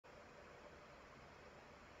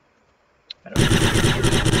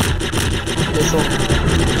This one.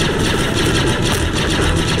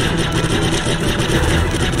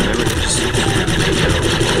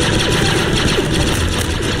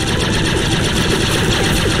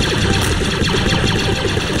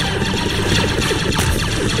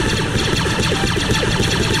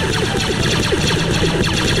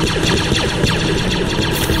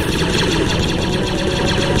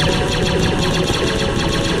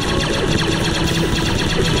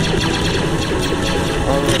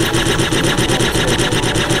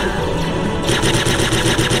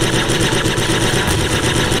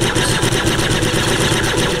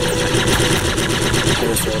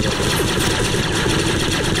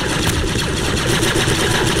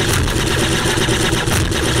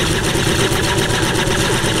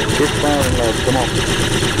 Come on.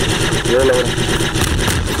 You're loading.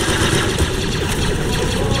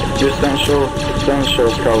 Just stand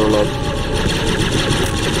short cover load.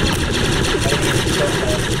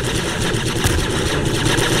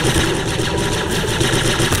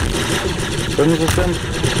 Burn system.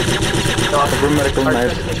 Cover medical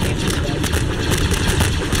knife.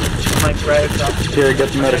 Here, get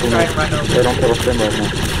the medical knife. They don't have a stim right now.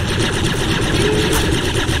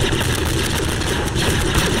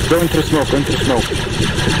 Go into the smoke,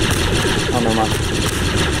 Oh, no, man.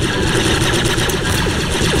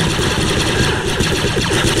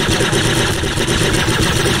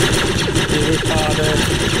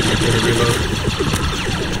 Reload.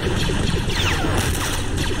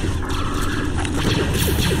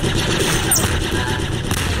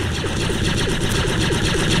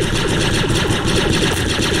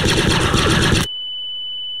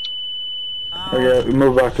 Okay,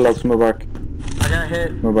 move back, let's move back. I got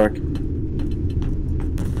hit. Move back.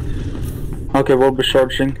 Okay, we'll be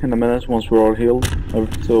charging in a minute once we're all healed.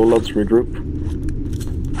 So let's regroup.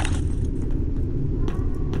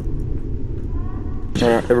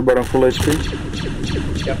 Alright, everybody on full HP?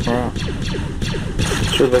 Yep. Alright.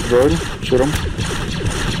 Shoot that droid. Shoot him.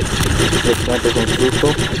 The sniper's on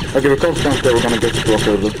crucial. Okay, we're constant there, we're gonna get struck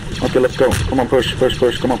over them. Okay, let's go. Come on, push,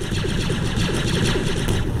 come on.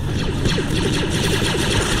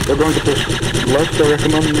 We're going to push left, I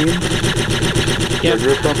recommend me. Yep.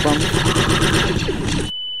 Regroup that one.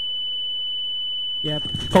 Yep.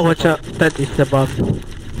 Oh, watch out. That is the bomb.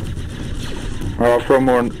 I'll throw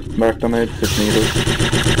more back damage if needed.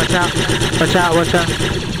 Watch out.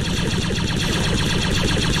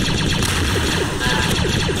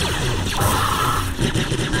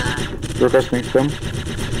 Requesting stem.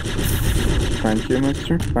 Thank you,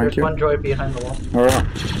 mister. Thank you. There's one droid behind the wall. Alright.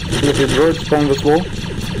 Look at droids behind this wall.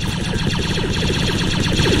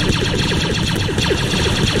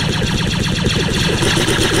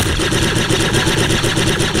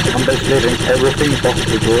 I'm basically hitting everything but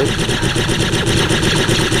the droid.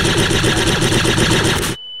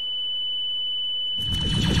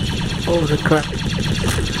 Oh, the crap.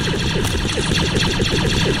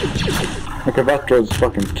 Okay, that droid's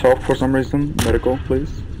fucking tough for some reason. Medical,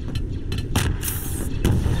 please.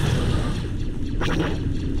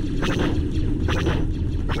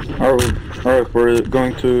 Alright, we're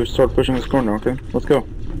going to start pushing this corner, okay? Let's go.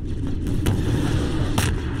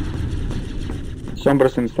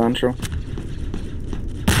 Somebody's in Sancho.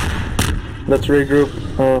 Let's regroup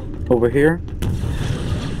over here.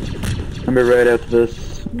 And be right at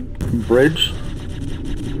this bridge.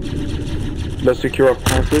 Let's secure our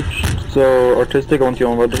passage. So, Artistic, I want you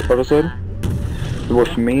on the other side.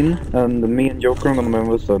 Towards Mean, and me and Joker are gonna be on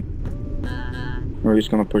this side. We're just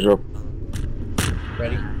gonna push up.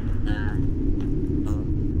 Ready?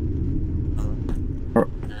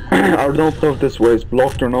 I don't know if this way is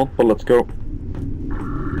blocked or not, but let's go.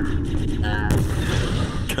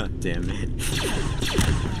 God damn it.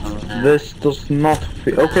 This does not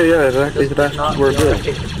feel... Okay, yeah, it actually we're good.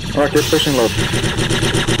 Alright, keep pushing load.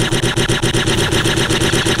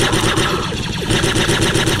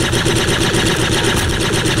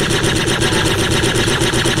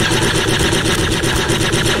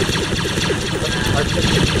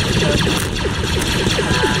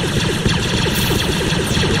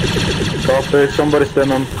 Copy, somebody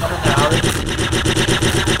stand on.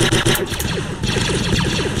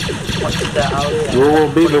 You will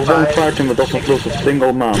be the one fighting that doesn't lose a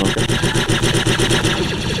single man, okay?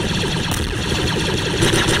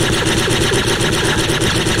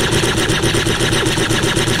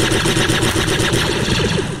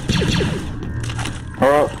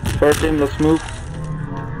 Alright, 13, let's move.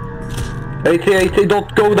 AT,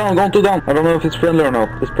 don't go down, don't go down! I don't know if it's friendly or not.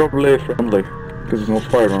 It's probably friendly, because it's not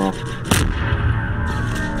fired or not.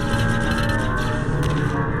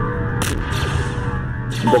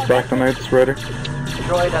 The back grenades ready.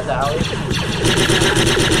 droid at the alley.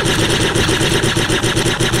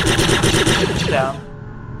 Down.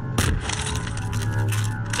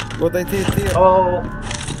 What I did here? Oh,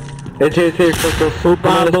 It's here,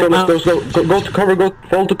 Come on, let's go. Go to cover,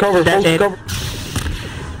 fall to cover, fall to cover.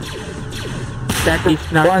 That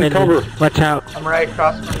is not Find friendly. cover. Watch out. I'm right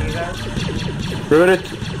across from you guys. Be ready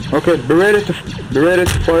to, okay, be ready to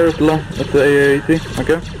fire at the AAT,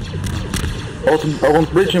 okay? Also, I want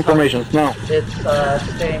bridge informations now. It's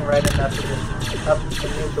staying right in that position. Up and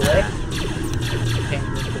moved away. Can't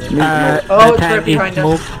move away. Oh, the it's tank right behind is us.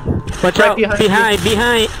 moved. Watch Right out. behind you.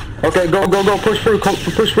 Behind. Okay, go, push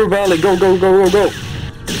through valley, go. Go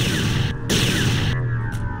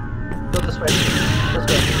this way. This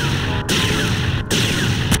way.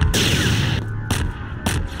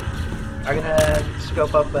 I'm gonna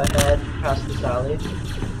scope up ahead past this alley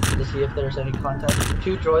to see if there's any contact.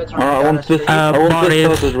 Two droids running I down the want street. I want this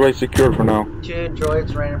Boris. passage right secured for now. Two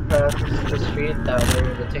droids running past the street that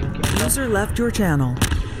where the tank came from. User left your channel.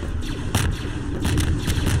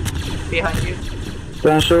 Behind you.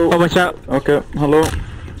 Sancho. Oh, watch out. Okay, hello.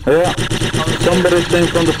 Yeah, somebody stay in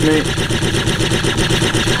front of me.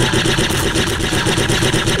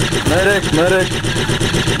 Medic.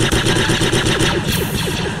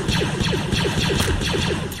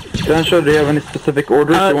 Sancho, do you have any specific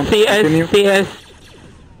orders you want to continue? CS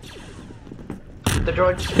The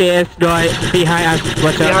droid droid behind us.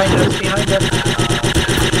 Watch out. behind us.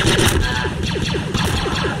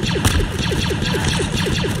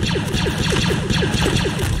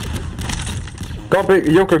 Copy,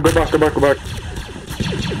 Joker, go back. I'm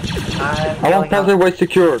I want yelling out. passageway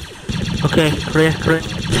secured. Okay, clear.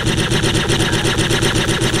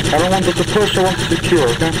 I don't want it to push, I want to secure,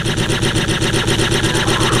 okay?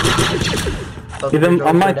 Those Even, droids I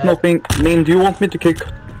are might dead. not think, do you want me to kick,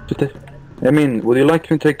 would you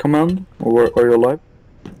like me to take command, or are you alive?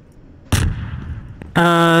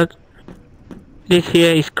 This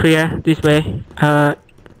here is clear. This way.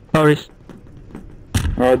 Boris.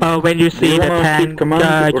 When you see the wanna keep tank, command,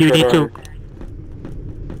 or you should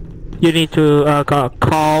need to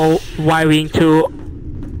call Y-wing to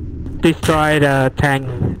destroy the tank.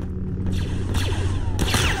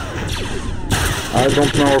 I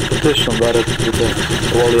don't know our position, that is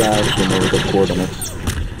with all the action or the coordinates.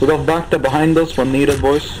 We got Bacta behind us when needed,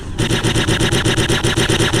 boys.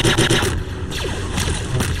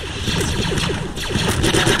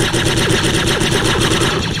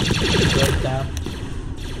 Droids down.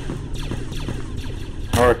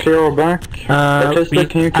 Alright, clear our back. Artistic,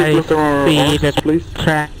 can you keep looking on our arms,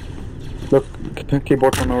 please? Look, keep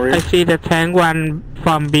watching our I rear. see the tank one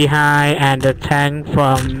from behind and the tank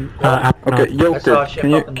from up Okay, north. I saw Joker, a ship can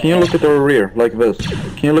you up in the look air. at our rear, like this?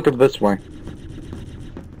 Can you look at this way?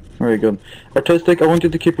 Very good. Artistic, I want you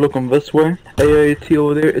to keep looking this way. AAT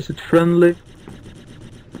over there, is it friendly?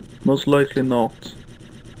 Most likely not.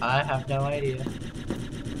 I have no idea.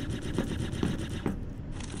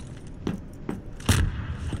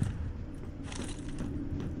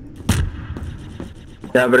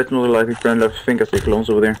 Yeah, but it's not likely friendly. I think I see clones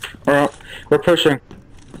over there. Alright, we're pushing.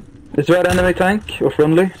 Is there an enemy tank or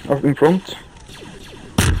friendly? Or in front?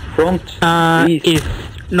 Front? East. Is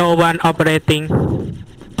no one operating.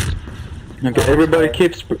 Okay, everybody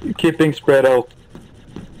keeping spread out.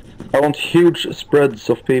 I want huge spreads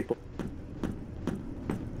of people.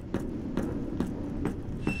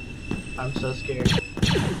 I'm so scared.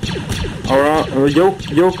 Alright,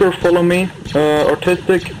 Joker, follow me.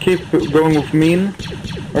 Artistic, keep going with mean.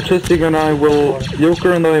 Artistic and I will...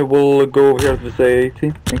 Joker and I will go over here to this AAT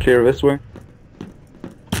and clear this way.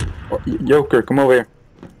 Joker, come over here.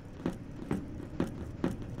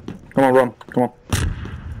 Come on, run. Come on.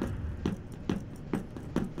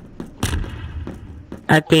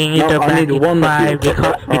 I think No, the I back need is one of fine you.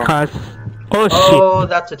 because oh shit. Oh,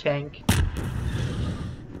 that's a tank.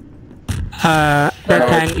 The No,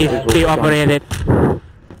 tank is it's still fine. operated.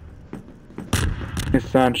 His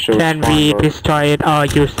Sancho. Can we destroy it or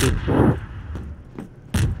use it?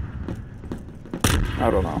 I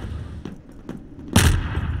don't know.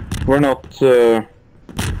 We're not, we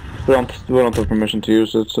don't have permission to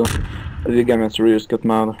use it, so the game has to really get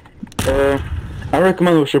mad. I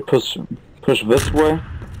recommend we should push this way.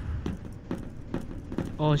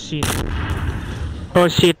 Oh shit. Oh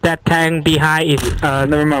shit, that tank behind is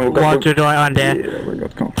Never mind, we got water droid on there. Yeah, we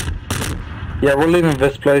got come. Yeah, we're leaving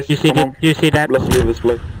this place. You see Come that? on. You see that? Let's leave this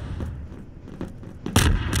place.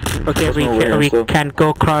 Okay, There's we no way, we so- can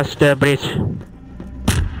go cross the bridge.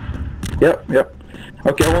 Yep.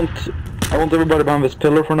 Okay, I want everybody behind this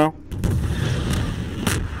pillar for now.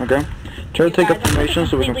 Okay. Try to take up formation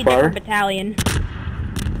so we can fire. Battalion.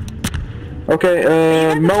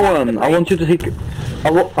 Okay, Moen, I want you to take.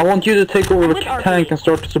 I want you to take over the tank and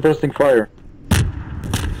start suppressing fire.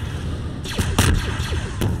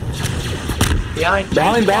 Behind.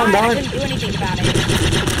 Behind. I couldn't do anything about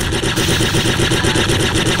it.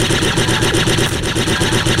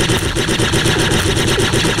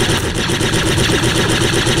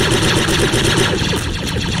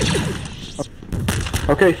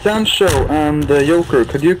 Okay, Sancho and Joker,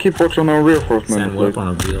 could you keep watch on our reinforcements? Sand warp on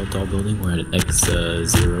a real tall building. We're at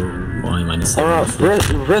X0, Y minus 7.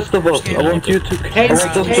 Alright, rest of us, I want you to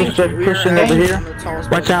start pushing over here.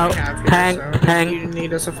 Watch out. Tank. You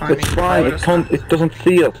need us to find It's fine, it doesn't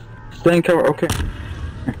see us. Stay in cover, okay.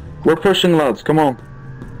 We're pushing, lads, come on.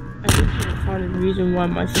 I just can't find a reason why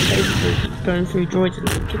my space is going through droids and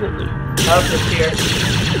not killing me. Up is here.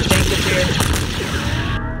 Tank is here.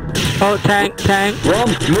 Oh, tank. Run,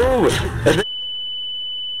 move!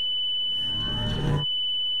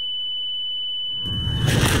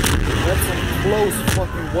 That's some close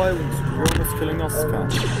fucking violence. You're almost killing us, man.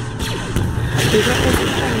 Is that what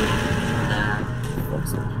you're saying?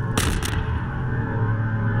 Fuck's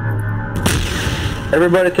sake.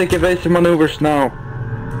 Everybody take evasive maneuvers now.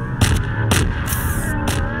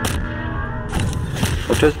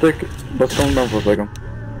 Autistic, let's calm down for a second.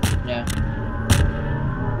 Yeah.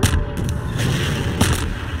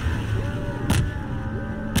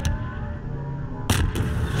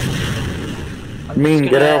 Mean,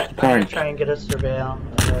 get off the I'm gonna tank. try and get a surveil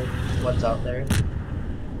of what's out there.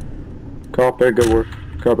 Copy, good work.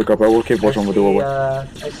 Copy, I will keep watching with the doorway. I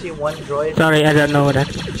see one droid. Sorry, I don't know that.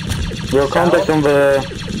 We'll contact on the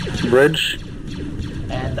bridge.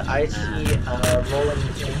 And I see a rolling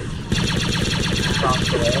tank across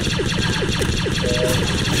the way.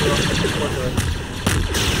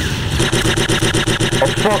 Oh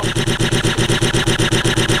fuck!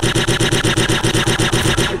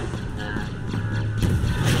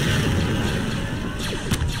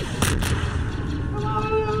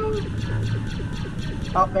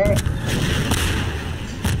 Up there.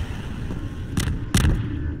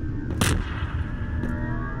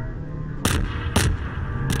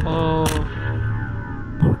 Oh,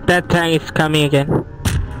 that tank is coming again.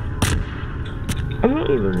 I'm not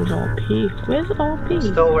even with RP. Where's RP?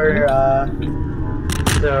 Still where,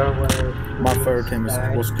 My fire team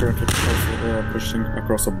was currently pushing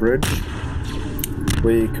across a bridge.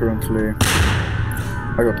 We currently...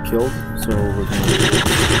 I got killed, so we're gonna...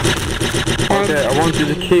 Okay, I want you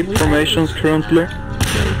to keep formations currently.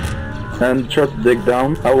 And try to dig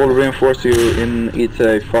down. I will reinforce you in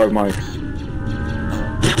ETA 5 mics.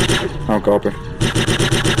 I'll copy.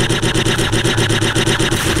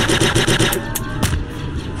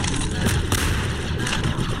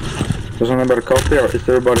 Does anybody copy or is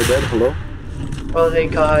everybody dead? Hello? Oh,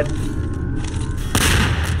 thank God.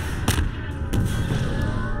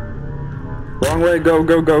 Wrong way,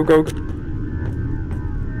 go.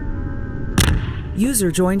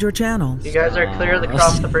 User joined your channel. You guys are clear to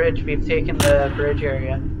cross the bridge. We've taken the bridge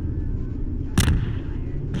area.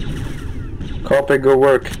 Copy, go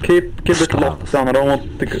work. Keep it locked down. I don't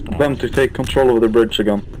want them to take control of the bridge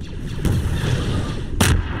again.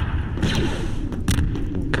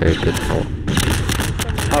 Okay, good call.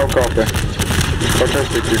 How copy?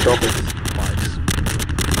 Fantastic, you copy.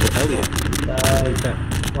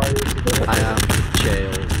 I am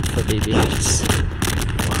jailed for BBS.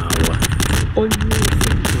 Oh, you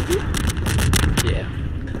Yeah.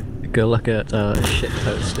 Go look at shit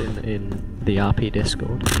posting in the RP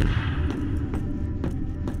Discord.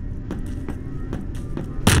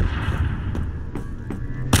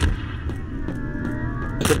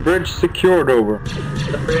 Is the bridge secured over?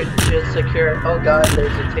 The bridge is secure. Oh God,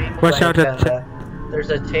 there's a tank. Watch out, there's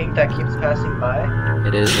a tank that keeps passing by.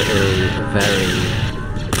 It is a very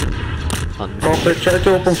Copy, try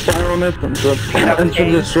to open fire on it and enter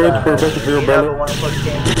the destroyed for better for your We have a belly. wonderful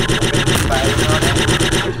tank firing on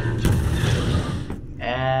it.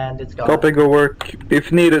 And it's gone. Copy, go work.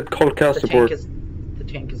 If needed, call cast The support.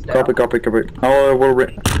 tank is down. Copy.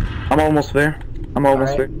 I'm almost there.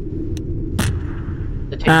 Alright. there.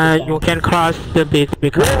 The tank is down. You can cross the bridge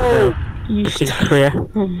because You it's clear.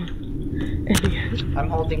 Idiot. I'm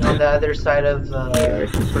holding on the other side of the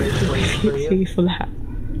bridge waiting for you. See for that.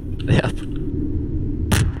 Yep.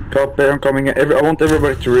 Copy, I'm coming in. I want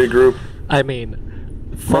everybody to regroup. I mean,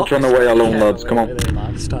 Not run away alone, lads, come on.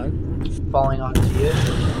 Last time. Falling onto you.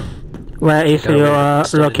 Where is your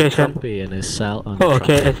Studying location? Trumpy in his cell. Oh,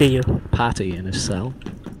 okay, I see you. Patty in his cell.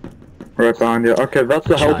 Right behind you. Okay, that's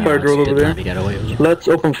the Hellfire Giants drill over didn't there. let me get away with it. Let's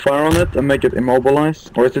open fire on it and make it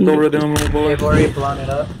immobilized. Or is it already They've immobilized? already blown it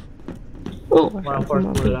up. Oh, I One have force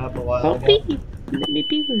some blew it RP. up a while ago. RP! Let me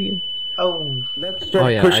be with you. Oh, Let's Oh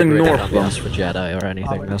start yeah, I pushing agree, they north. can't be asked for Jedi or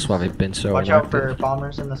anything, that's why they've been so watch out for inactive.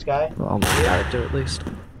 bombers in the sky. Well, on my character at least.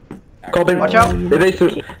 Copy. Watch out.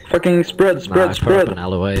 Evasive. Fucking spread, Nah, I spread, put up spread. an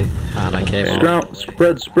alleyway and I came out,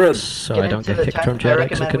 Spread, spread. so Get I don't into get the kicked from tiny- I Jedi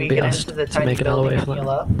because I recommend couldn't we be get asked into the to tiny make an building alleyway and for heal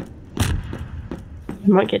that. up.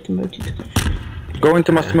 You might get demoted. Go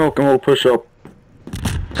into my smoke and we'll push up.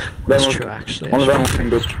 That's Then true actually. one of them can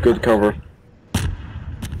go good cover.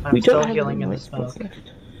 I'm We still don't have healing any in the white spots smoke.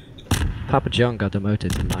 left. Papa John got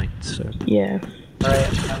demoted tonight, so... Yeah. Alright,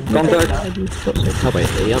 Contact. Oh wait,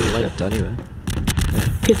 he unlinked anyway.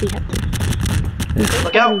 Because he had to.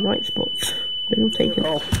 Look Any out! white spots. They're all taken.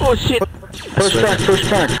 Oh shit! Push back, push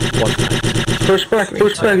back. One. Push back,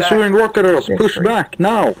 push back. Shooting rocket arrows. Push back,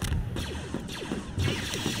 now.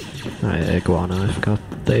 Right, Iguana, I forgot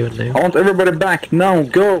they were new. I want everybody back, now,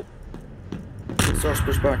 go. Stars,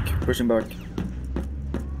 push back. Pushing back.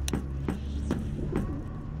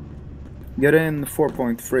 Get in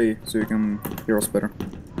 4.3 so you can hear us better.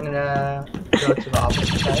 I'm gonna go to the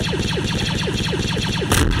opposite side.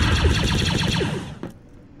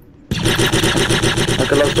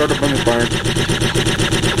 Okay, let's start the friendly fire.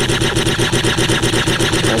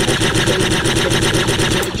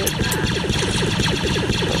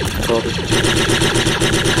 Copy.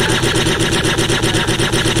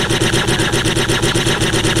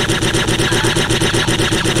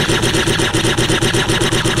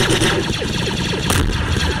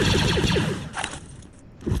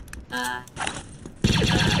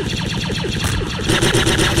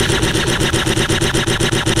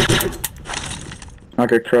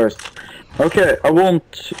 Okay, Christ. Okay, I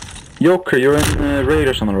want Joker, you're in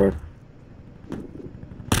Raiders on the road.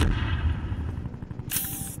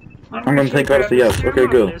 I'm gonna take out the yes. Okay,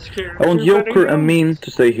 good. I want Joker and Mean to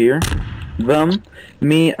stay here. Then,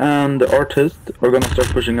 me and the artist are gonna start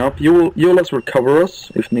pushing up. You'll let's recover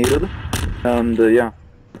us if needed. And yeah.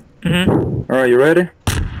 Alright, you ready?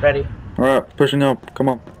 Ready. Alright, pushing up. Come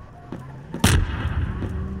on.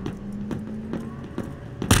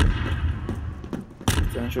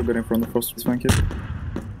 Sancho, get in front of us, thank you.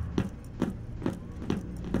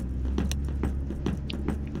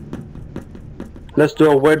 Let's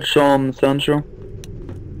do a wedge on Sancho.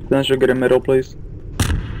 Sancho, get in middle, please.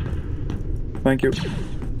 Thank you.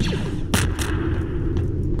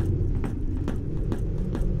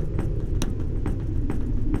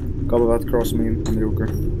 Cover that cross me and Joker.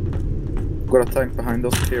 Got a tank behind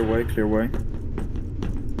us, clear way, clear way.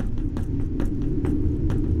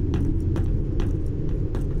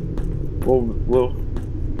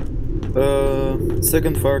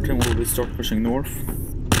 Second fire team will be start pushing north.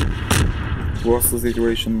 What's the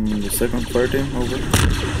situation in the second fire team? Over.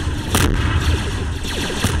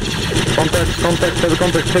 Contact, have a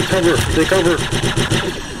contact, take cover.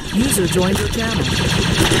 User joined your channel.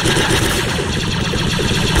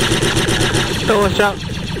 Oh, watch out!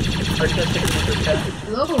 Artistic number 10.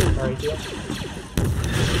 Hello. Right here.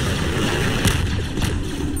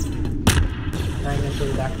 Going into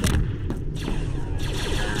the back room.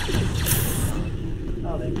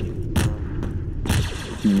 Oh, thank you.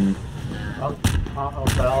 Oh,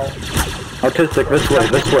 well. Artistic, this way.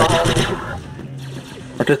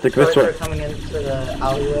 Artistic, this way. They're coming into the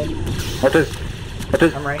alleyway. Artist,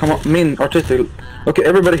 I'm right come on, Mean, artistic. Okay,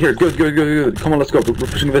 everybody here, good. Come on, let's go, we're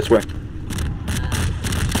pushing this way.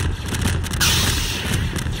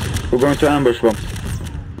 We're going to ambush them.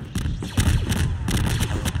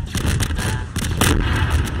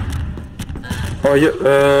 Oh,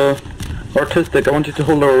 yeah, artistic, I want you to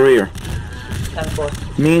hold our rear.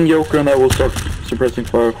 10-4. Me and Joker and I will start suppressing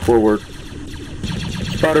fire forward.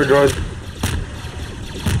 Spider droid.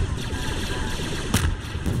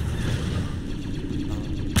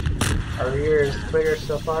 Our rear is clear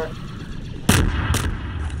so far.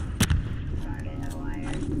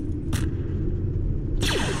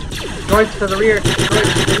 Droids to the rear!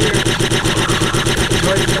 Droids to the rear!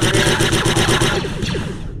 Droids to the rear!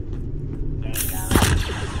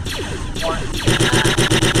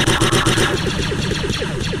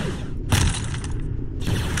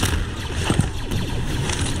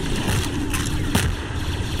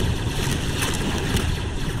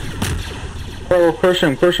 Oh, we're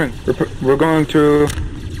pushing. We're going to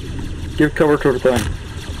give cover to the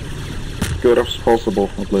thing. Good as possible,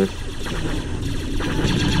 at least.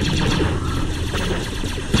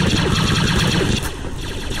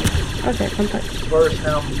 Okay, contact. Where's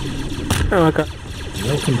now? Oh my god.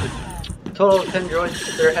 Welcome back. Total of 10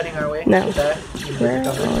 droids, they're heading our way. No. Back. Where are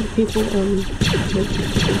the people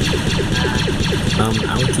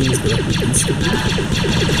Our team is directly east of you.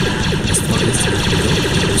 As far as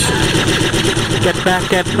Get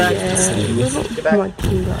back. Yeah, you're not Get back. my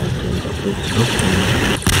team that I can.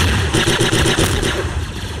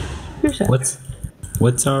 Who's that?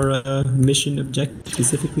 What's our mission objective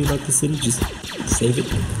specifically about the city? Just save it.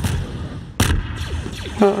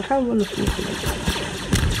 Oh, how wonderful.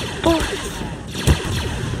 Boris!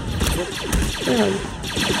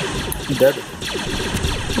 Dead.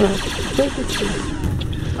 Well, where's this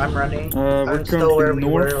thing? I'm running. We're I'm still where we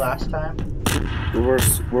currently were last time. We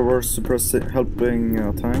were suppressing, helping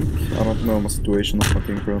a tank. I don't know my situation of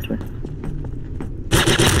fucking currently.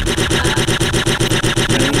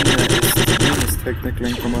 Main is technically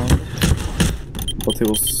in command, but he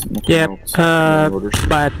was not Yep, out. Orders.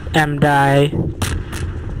 but die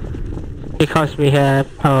because we have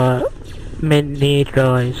many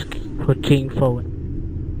droids pushing forward.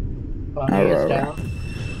 Bonnie is down.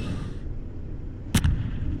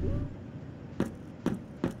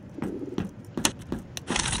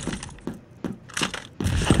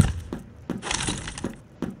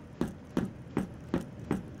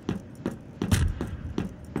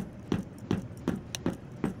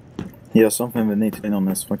 Yeah, something we need to in on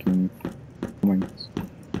this fucking wings.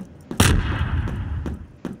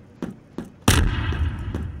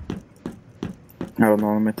 I don't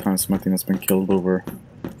know how many times my team has been killed over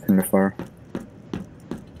friendly fire.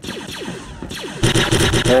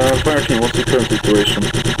 Fire team, what's the current situation?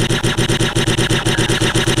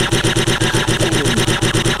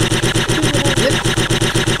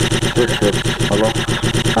 Richard, hello?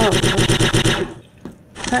 Oh,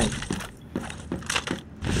 hey.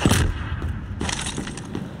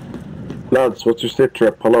 Lads, what's your sit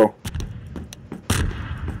trap? Hello?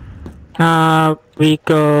 We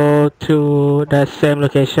go to the same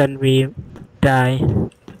location we die.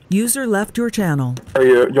 User left your channel. Are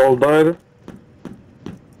y'all died?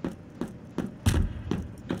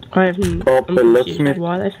 I haven't. Copy, let's meet.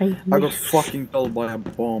 Why they think I got fucking killed by a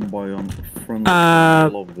bomb by a friend. Uh, I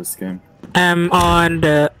love this game. I'm on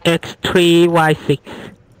the X3Y6.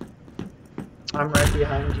 I'm right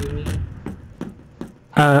behind you, me.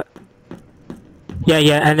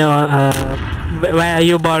 Yeah, I know. Where are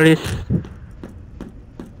you, Boris?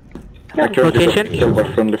 I currently got Location? killed by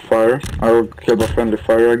friendly fire. I got killed by friendly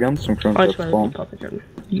fire again, so I'm I currently just at wanted to spawn. pop it on.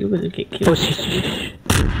 You will get Oh, killed. shit.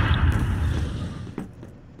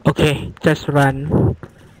 Okay, just run.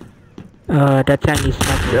 That tank is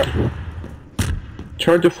not working.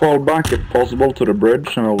 Try to fall back if possible to the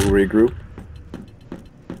bridge and I will regroup.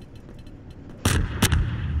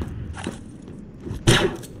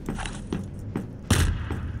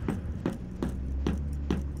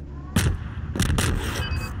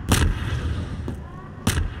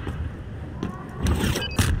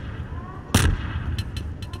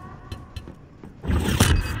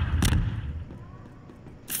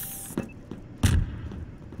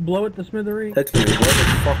 Blow it to smithereens. Actually, why the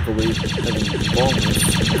fuck are we having bombs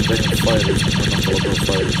and then fighters and not all those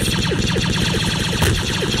fighters?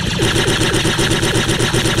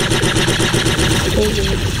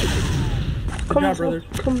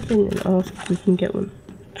 Come in and ask if we can get one.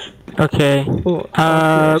 Okay. Or,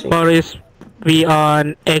 Boris, we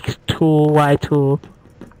on X2Y2.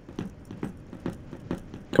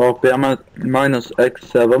 Copy, I'm at minus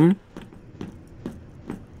X7.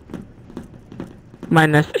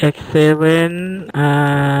 Minus X7.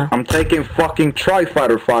 I'm taking fucking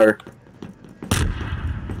tri-fighter fire.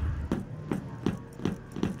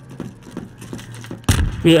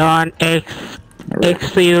 We on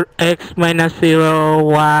X0, X minus 0,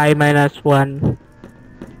 Y minus 1.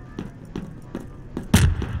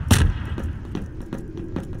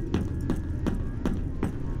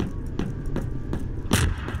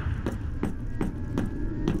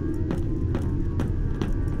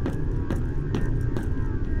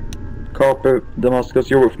 Copy, Damascus,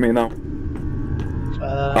 you're with me now.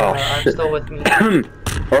 I'm shit. still with me.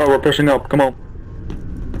 Alright, we're pushing up, come on.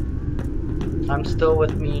 I'm still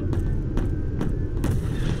with me.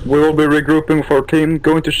 We will be regrouping 14,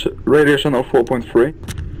 going to radiation of 4.3.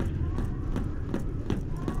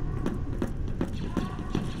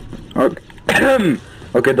 Okay,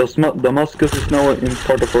 okay, Damascus is now in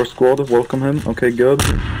part of our squad, welcome him, okay, good.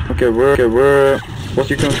 Okay, we're what's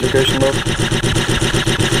your current location, love?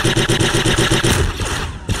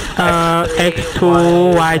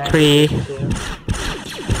 X2, Y3.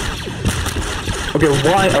 Okay,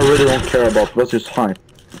 why I really don't care about, let's just hide.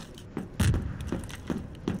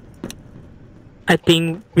 I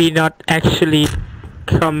think we not actually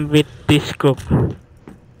come with this group.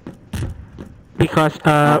 Because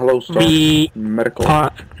hello, Star. we Medical.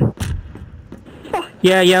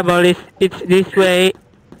 yeah, Boris, it's this way.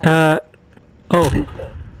 Oh.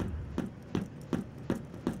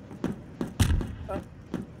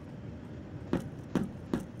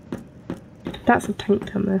 That's a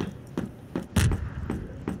tank down there.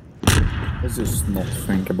 Let's just not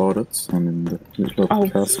think about it. I mean, just let Oh,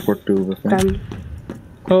 Casper do the thing. Damn.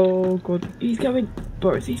 Oh god. He's going.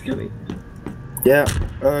 Boris, he's going. Yeah,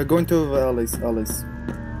 going to the alleys.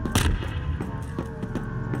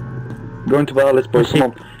 Going to the Alice, boys, come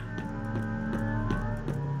on.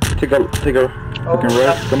 Take a Oh, fucking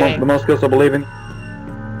rest. Come on, Damascus, I believe in.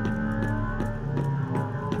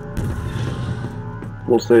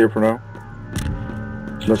 We'll stay here for now.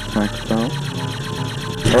 Let's smack it down.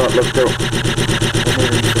 Alright, let's go.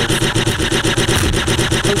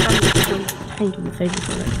 Tank in the favor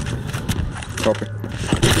for it. Copy.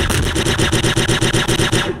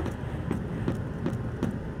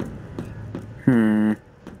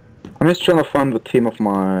 I'm just trying to find the team of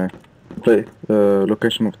my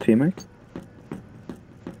location of teammates.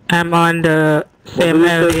 I'm on the same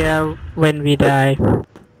area when we die.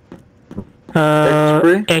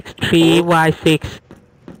 X3, Y6.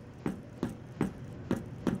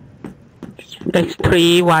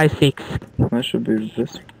 X3, Y6. That should be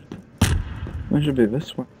this one. That should be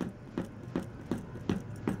this one.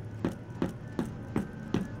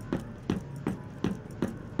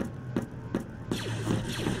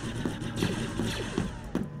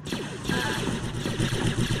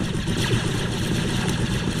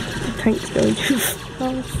 Tank's going too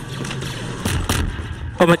fast.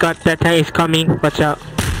 Oh my god, that tank is coming. Watch out.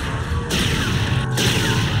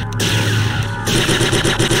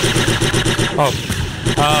 Oh.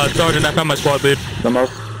 Sergeant, I found my squad lead. Damas.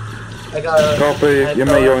 I got a... Copy, you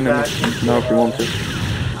may join in now if you want to.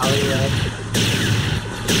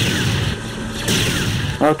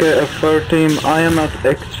 Okay, a third team, I am at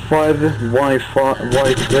X5,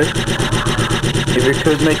 Y6. If you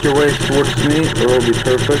could make your way towards me, it will be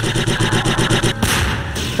perfect.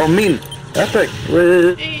 Oh, mean! Epic!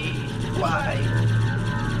 Why?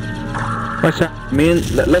 What's up? Mean,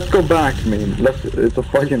 let's go back, mean. It's a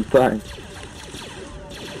fucking tank.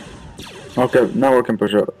 Okay, now we can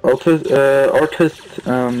push out. Artist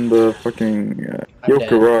and fucking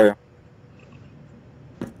Yokuraya.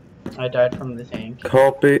 I died from the tank.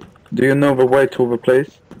 Copy. Do you know the way to the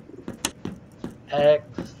place?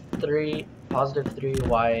 X3, +3,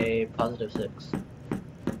 Y, +6.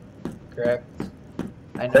 Correct?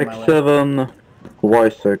 I know my way. X7,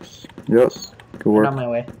 Y6. Yes, good I'm work. on my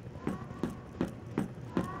way.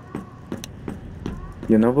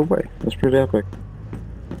 You know the way. That's pretty epic.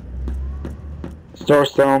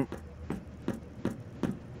 Stars down.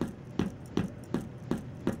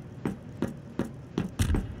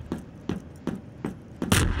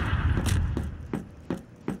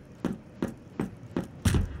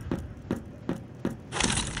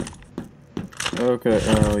 Okay,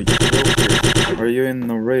 are you in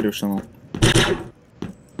the radio channel? I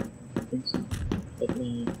think so. But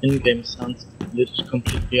in-game sounds glitched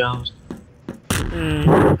completely out.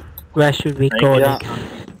 Where should we go next?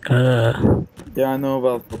 Yeah, I know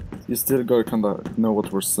about, but you still gotta kinda know what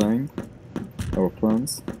we're saying. Our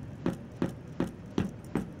plans.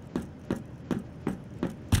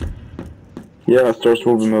 Yeah, stars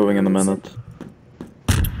will be moving in a minute.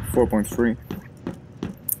 4.3.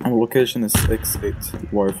 Our location is X8,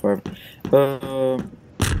 Y5.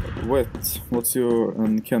 Wet, what's your,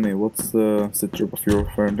 and Kenny, what's the city of your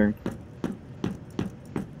finding?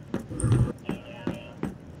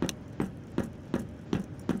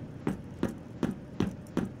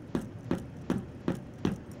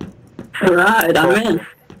 Alright, I'm in.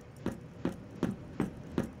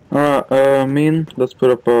 Alright, mean, let's put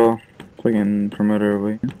up a fucking perimeter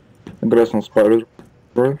away. I'm gonna have some spiders,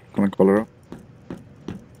 bro. Gonna call her up.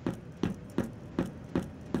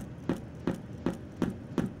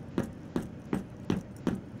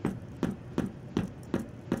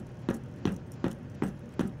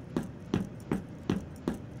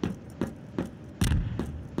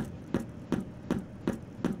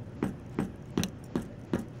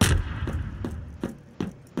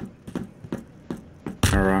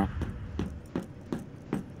 Alright.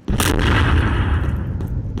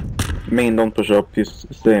 Mean, don't push up,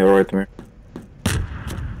 just stay right to me.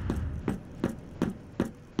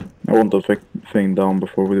 I want the thing down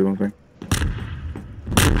before we do anything.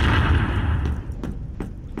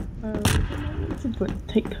 To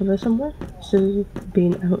take cover somewhere, so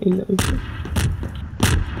being out in the open.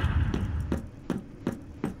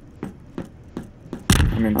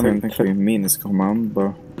 I mean, technically mean is command,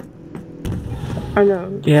 but... I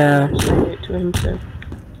know. Yeah. I'm saying it to him, so...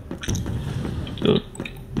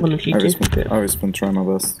 One of you two. I've always been trying my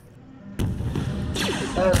best.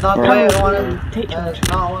 That's not what I wanted. That's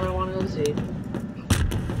not what I wanted to see.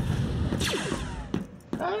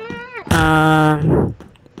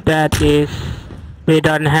 That is We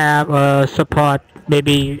don't have support.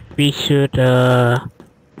 Maybe we should go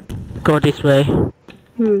this way.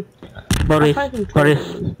 Boris,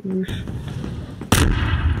 Boris.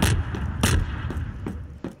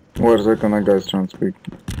 Wait a second, that guy's trying to speak.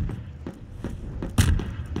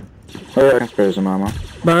 Oh yeah, I can spare some ammo.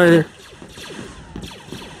 Boris.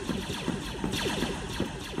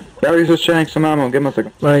 Yeah, he's just sharing some ammo. Give him a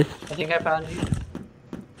second. Boris. I think I found you.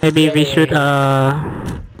 Maybe we should go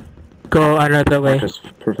another way. Just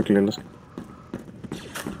perfectly listen.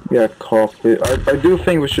 Yeah, copy. I do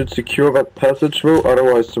think we should secure that passage though,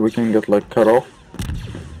 otherwise we can get like cut off.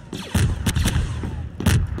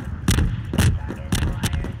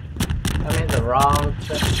 I'm in the wrong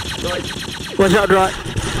side. Watch out, right?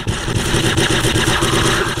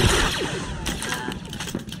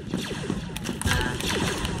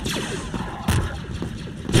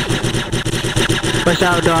 Watch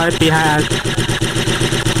out, Dwight, behind us.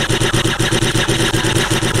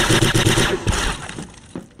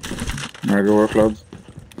 Alright, go work, lads.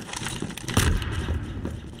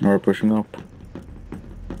 Now we're pushing up.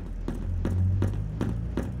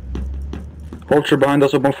 Vulture behind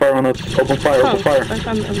us, open fire on us. Open fire, open fire.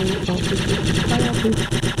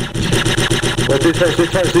 Wait,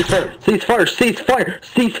 cease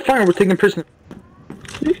fire, we're taking prisoner.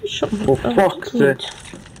 For fuck's sake.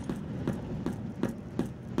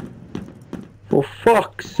 For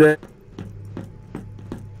fuck's sake.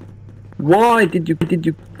 Why did you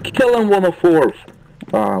kill him 104?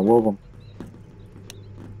 Ah, well done.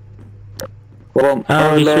 Well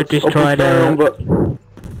done. We should destroy the...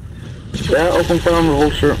 Yeah, open fire on the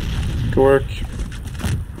vulture. Good work.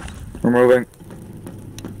 We're moving.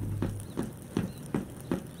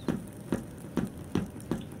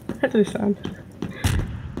 How do they sound?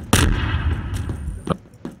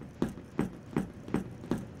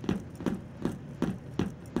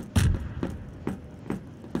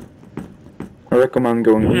 I recommend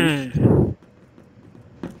going east.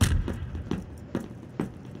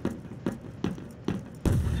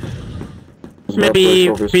 Maybe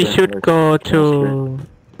we should go to...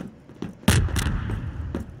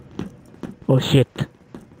 Oh shit.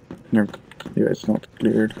 Yeah, it's not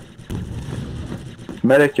cleared.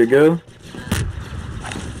 Medic, you good?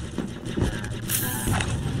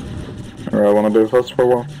 Alright, I wanna be with us for a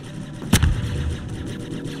while.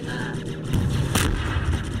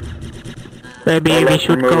 Maybe we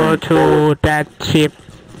should go to that ship.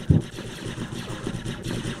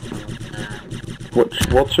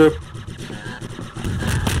 What ship?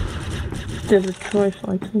 There's a Troy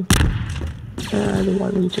fighter. The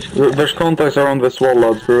one we just... There's contacts around this wall,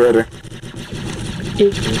 lads. We're ready.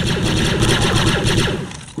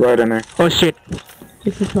 Right in here. Oh shit.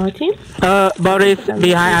 This is 19? Boris,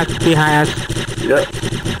 behind us.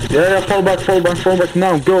 Yeah, fall back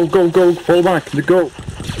now. Go, fall back, go.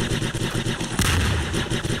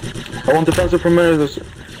 I want defensive perimeters.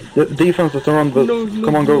 The defense is around the...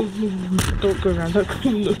 Come on, go. Don't go around that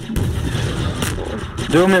corner.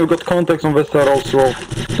 Do me, we've got contacts on this side also.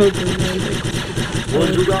 Don't go around it.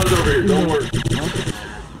 Boys, you guys over here, don't worry.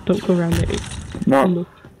 Don't go around it. No.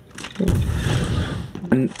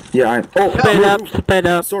 Yeah, I... Oh, Speed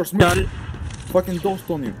up. Source, Done. Fucking dust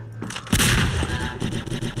on you.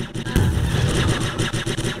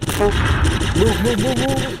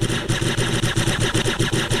 Move.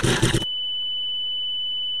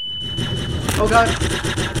 Oh god.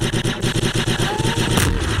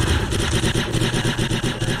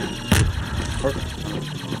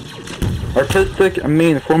 Artistic and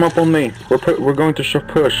mean, form up on me. We're going to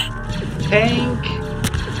push. Tank.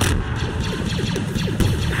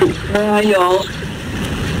 Y'all.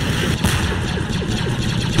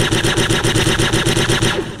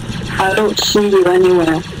 I don't see you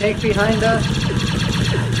anywhere. Tank behind us.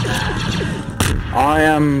 I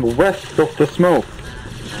am west of the smoke.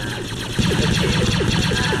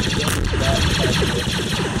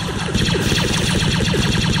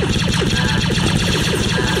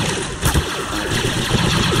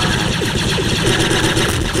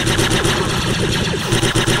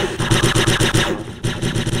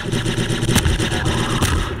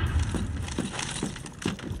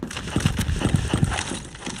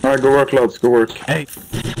 Alright, go work, lads, go work. Hey.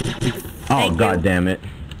 Oh, god damn it.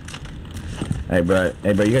 Hey, bro,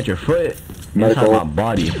 you got your foot inside my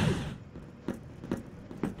body.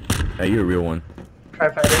 Hey, you're a real one. Try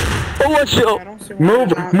fighting. Oh, watch out!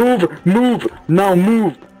 Move! Now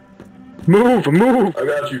move! Move! I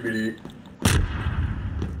got you, BD.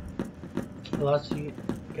 I lost you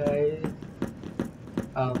guys.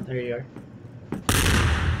 Oh, there you are.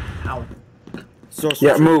 Ow.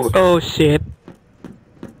 Yeah, move. Oh shit.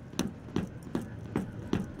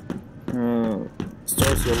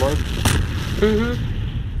 Stars, you alive?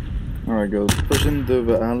 Alright, good. Push into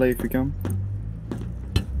the alley if you can.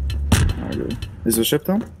 Alright, good. Is the ship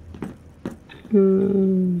down?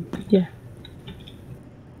 Yeah.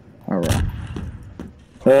 Alright.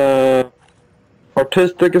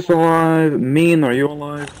 Artistic is alive. Mean, are you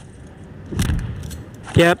alive?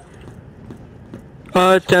 Yep.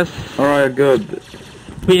 Just Alright, good.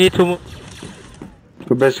 we need to.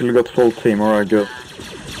 We basically got full team. Alright, good.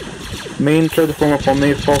 Mean, try to form up on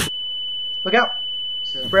me. Fast. Look out!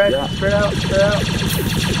 Spread, spread out, spread out.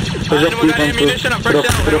 Anyone got ammunition? I'm first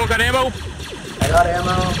out. Anyone got ammo? I got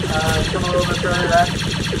ammo. Come a little bit further back.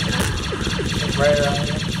 Right around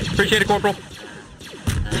here. Appreciate it, Corporal.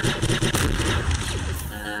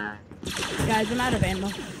 Guys, I'm out of ammo.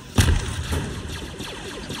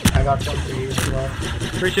 I got some for you as well.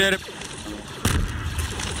 Appreciate it.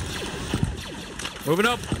 Moving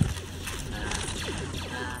up.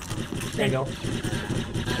 There you go.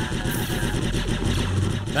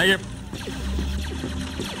 Thank you.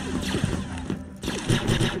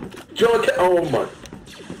 George, oh my.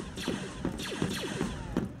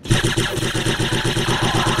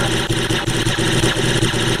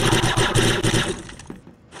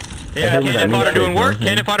 Yeah, cannon fodder doing work.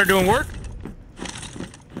 Cannon fodder doing work.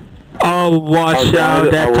 Oh, watch I'll out!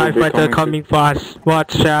 guide, That I will TIE be fighter coming coming fast.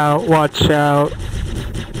 Watch out! Watch out!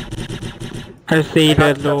 I see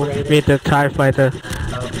the low with the TIE fighter.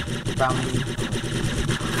 Found me.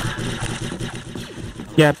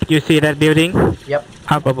 Yep, you see that building? Yep.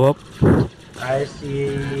 Up above. I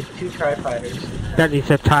see 2 tri-fighters. That is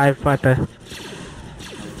a TIE fighter.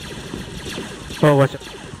 Oh, what's it?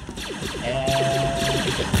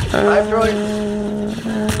 And 5 droids.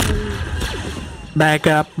 Back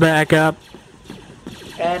up, back up.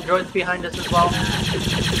 And droids behind us as well.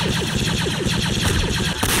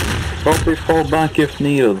 Copy, fall back if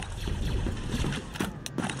needed.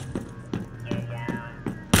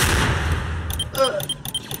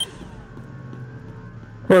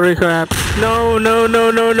 Holy crap. No, no, no,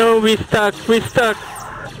 no, no, we stuck, we stuck.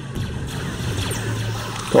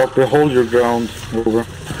 Copy, hold your ground. Over.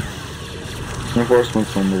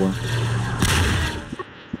 Reinforcements on the way.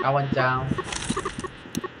 I went down.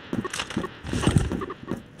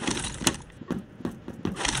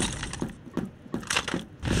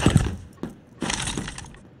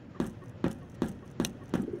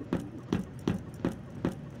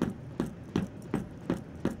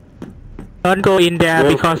 Don't go in there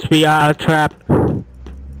because we are trapped.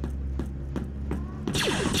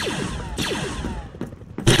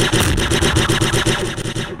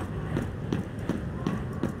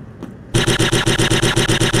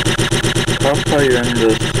 How far you in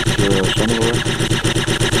this channel?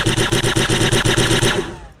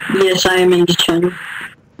 Yes, I am in the channel.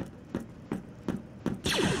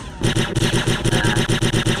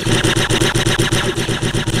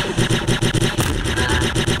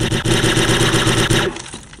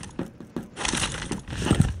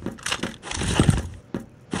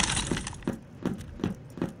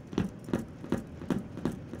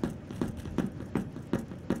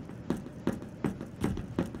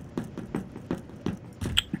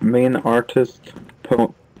 Main artist.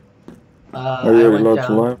 Are I you went allowed down.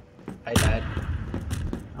 to live? I died.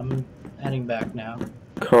 I'm heading back now.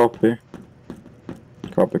 Copy.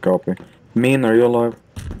 Copy, copy. Mean, are you alive?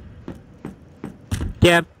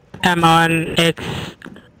 Yep, I'm on X.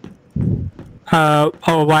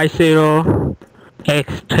 Y0,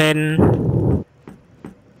 X10.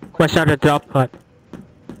 What's out the drop pod?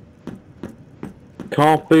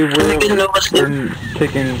 Copy, we're taking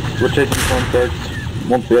rotation contacts.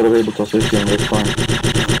 Once we are able to assist you in this time.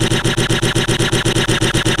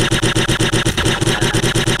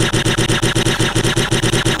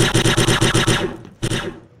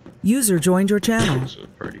 User joined your channel. What's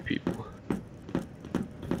up, party people?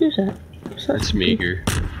 Who's that? It's me here.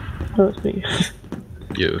 Oh, it's me.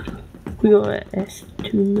 Yo. We got an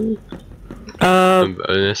S2 mini. An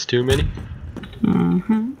S2 mini?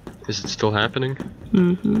 Mm-hmm. Is it still happening?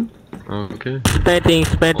 Mm-hmm. Oh, okay. Spending,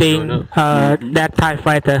 that TIE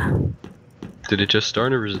fighter. Did it just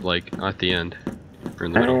start or was it like at the end? Or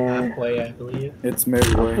in the middle? Halfway, I believe. It's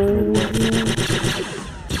midway.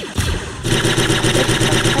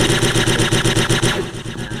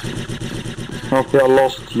 Copy, I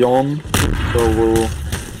lost Jon, so we'll...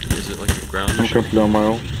 Is it like a ground I'm currently on my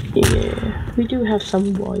own. Yeah, we do have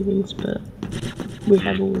some Y-wings, but we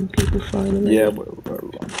have all people flying away. Yeah,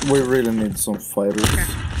 we really need some fighters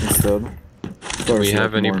instead. Do we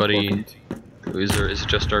have anybody? Is it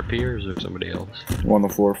just RP or is there somebody else?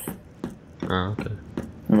 104th. Oh, okay.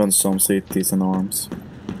 And then some CTs and arms.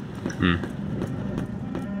 Hmm.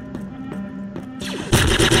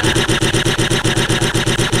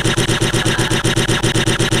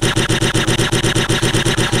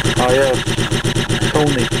 yeah.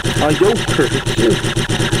 Tony. Joker, it's you.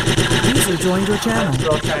 User joined your I'm channel.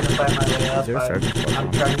 still trying to find my way up. there a sergeant?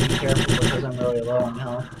 I'm trying to be careful because I'm really low on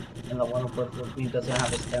health. And the one with me doesn't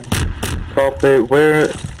have a stem. Copy. Where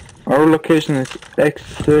our location is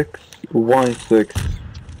X6, Y6.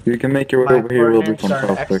 You can make your way My over here, we'll be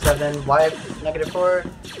coordinates are fantastic. X7, Y-4.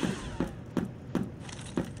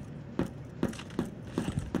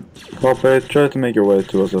 Copy. Try to make your way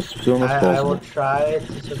to us as soon as I will possible. try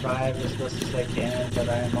to survive as best as I can, but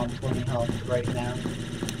I am on 20 health right now.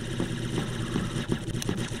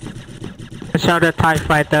 Watch out the TIE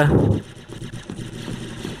fighter.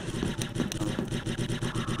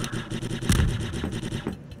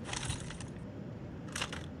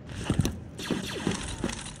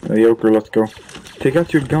 Joker, let's go. Take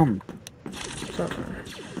out your gun.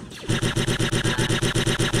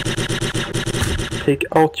 Take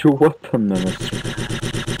out your weapon, Minister.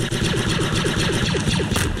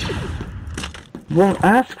 Won't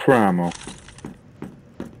ask for ammo.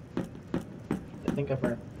 I think I've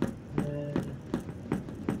heard.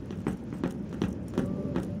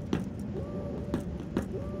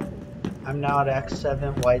 I'm now at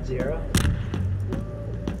X7, Y0.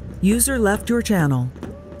 User left your channel.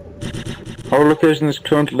 Our location is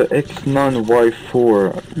currently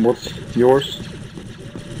X9Y4. What's yours?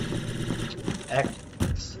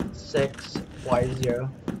 X6, Y0.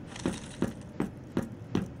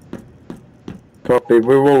 Copy.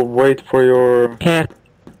 We will wait for your Here,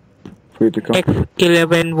 for you to come.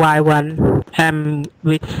 X11Y1.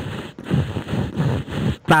 With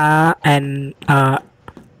Star and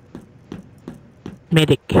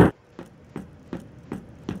Medic.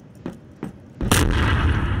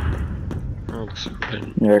 Oh, so we're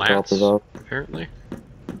getting Yeah, lats, copy that. apparently.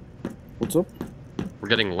 What's up? We're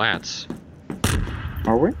getting lats.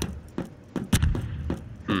 Are we?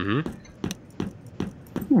 Mm-hmm.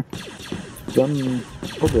 Then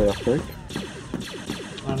probably epic.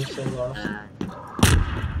 I'm so lost.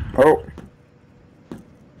 Oh,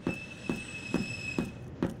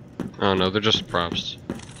 Oh no, they're just props.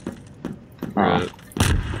 Ah. Right.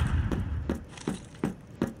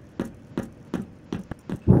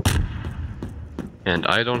 And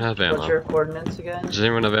I don't have ammo. What's your coordinates again? Does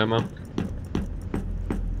anyone have ammo?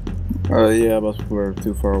 Yeah, but we're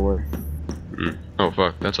too far away. Mm. Oh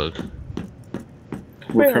fuck, that's a...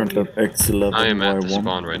 We're currently at X11, I am at the Y1.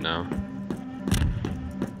 spawn right now.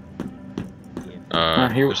 Here-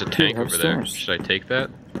 There's a here tank we have over there. stars. Should I take that?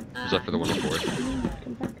 Or is that for the 104th?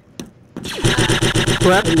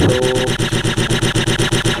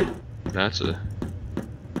 What? That's a...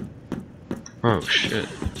 Oh shit.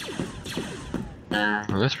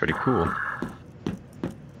 Oh, that's pretty cool.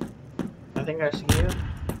 I think I see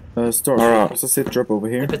you. Star, Alright. there's a sit drop over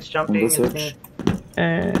here. If it's On jumping, this it's edge. me.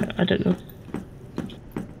 I don't know.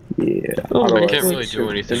 yeah. Oh, I Alright, can't really so do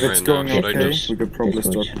anything if it's right now. going Should I okay, just... we could probably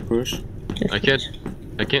start to push. I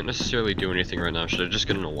can't necessarily do anything right now. Should I just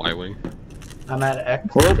get in a Y-wing? I'm at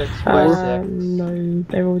X6, What? Y6. No,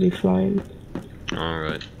 they're already flying.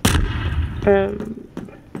 Alright.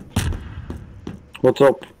 What's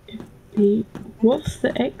up? What's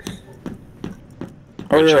the X?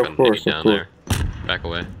 Oh yeah, Chuck of a course, nigga of down course. there. Back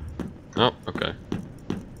away. Oh, okay.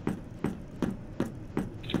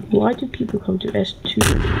 Why do people come to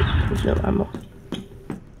S2 with no ammo?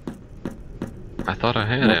 I thought I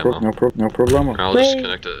had No, ammo. no problem. I'll just Wait.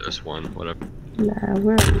 connect to S1, whatever. Nah,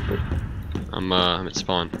 where are you? I'm at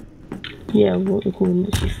spawn. Yeah, what the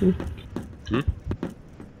coordinates you see? Hmm?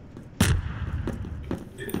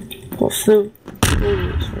 What's the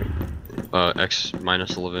coordinates for it? X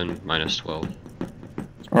minus 11, minus 12.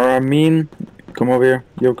 Alright, Mean, come over here.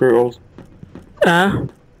 Joker, also. I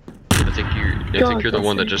think you're the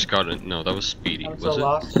one that that's just got it. No, that was Speedy, I'm so was it?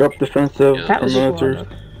 lost. Put up defensive Yeah, that was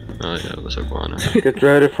perimeters. Oh yeah, it was Iguana. Get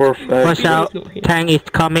ready for Watch out, tank is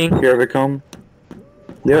coming. Here we come.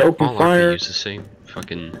 Yeah, open All fire. RP use the same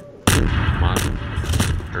fucking mod.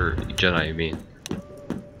 Or Jedi, I mean.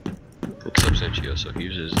 Except Sanchio, so he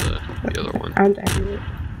uses the other one. And accurate.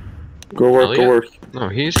 Go work, Oh, go yeah. work. No,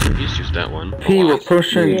 he's used that one. P, we're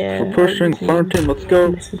pushing. Yeah, We're pushing. Fire team, let's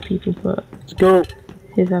go. This is people, but Let's go.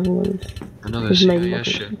 his other ones. Another his main CIS weapon.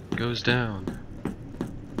 ship goes down.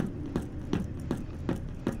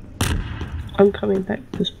 I'm coming back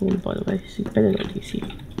to spawn, by the way, so you better not DC.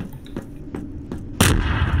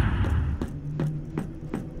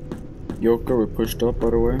 Joker, we pushed up, by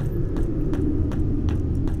the way.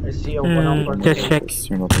 I see a one on board. Just check.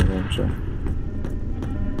 You're not in range, yeah.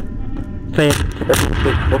 Say,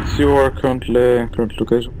 What's your current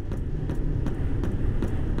location?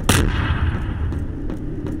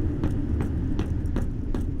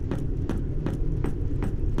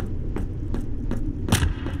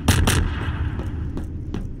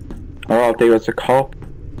 Mateo as a cop.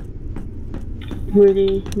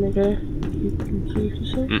 Really, nigga? You can see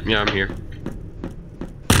yourself? Yeah, I'm here.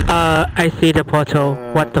 I see the portal.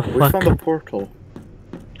 What the We fuck? found a portal.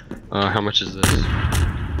 How much is this?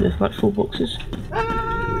 There's like 4 boxes.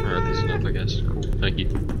 Alright, that's enough, I guess. Cool, thank you.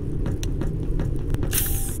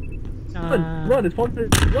 Run, it's fucking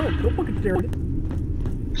run, don't fucking stare at it.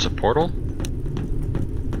 It's a portal?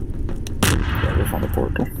 Yeah, we found a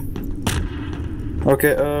portal.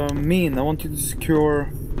 Okay, Mean, I want you to secure...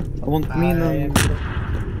 I want Mean and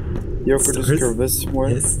Joker to secure this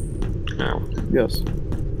way. Yes. No. Yes.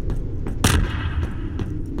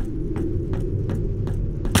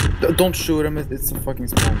 Don't shoot him, it's a fucking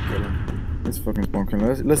spawn killer. It's a fucking spawn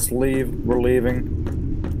killer. Let's leave, we're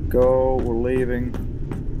leaving. Go, we're leaving.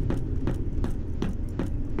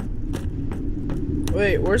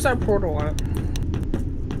 Wait, where's that portal at?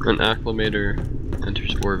 An acclimator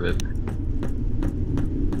enters orbit.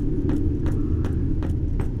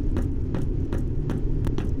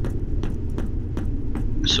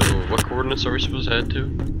 So, what coordinates are we supposed to head to?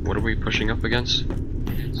 What are we pushing up against?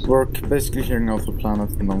 We're basically clearing out the planet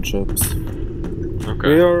and on ships. Okay.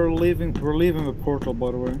 We're leaving the portal,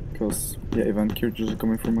 by the way, because, yeah, event creatures are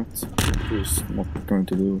coming from it. We're just not going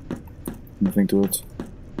to do anything to it.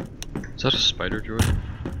 Is that a spider droid?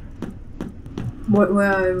 Where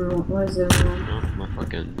are everyone? Where's everyone? Oh, my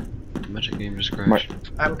fucking magic game just crashed.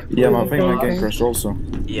 Yeah, my game crashed also.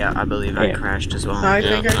 Yeah, I believe I crashed as well. I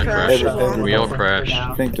think I crashed as well. We all crashed.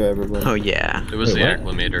 Thank to everybody. Oh yeah. It was the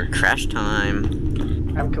acclimator. Crash time.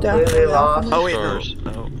 I'm completely lost. Oh wait, no. Stars.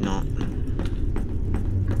 Oh, no.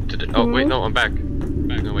 Did it? Oh wait, no, I'm back.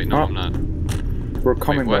 No, wait, no, I'm not. We're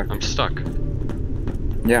coming wait, what? back. I'm stuck.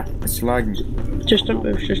 Yeah, it's lagging. Just don't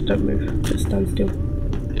move, just don't move. Just stand still.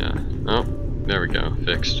 Yeah. Oh, there we go.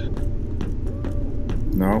 Fixed.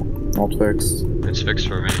 No, not fixed. It's fixed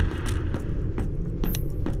for me.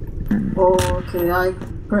 Oh, okay, I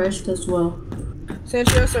crashed as well.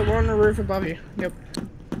 Sanchioso, we're on the roof above you. Yep.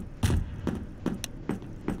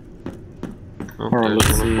 Oh, Alright, there's let's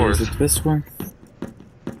one see, fourth. is it this way?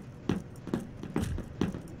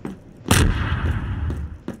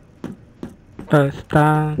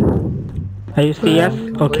 Star. Are you see us?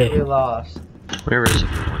 Completely Okay. lost. Where is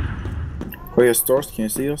everyone? Oh yeah, Stars, can you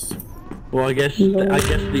see us? Well, I guess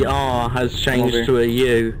the R has changed to a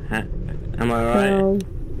U. Am I right? Oh,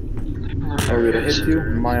 did I hit you?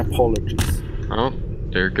 My apologies. Oh,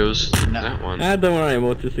 there goes that one. Ah, don't worry, I'm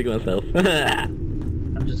autistic myself.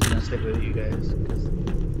 I'm just gonna stick with you guys.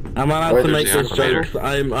 I'm allowed Wait, to there's make the this acclimator. joke.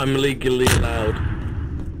 I'm legally allowed.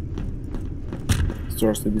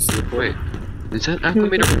 Stars, did you see it? Wait, is that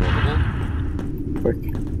acclimator portable? Quick.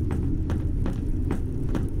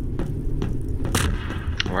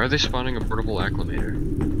 Why are they spawning a portable acclimator?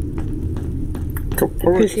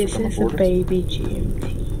 Because this is a baby GMT.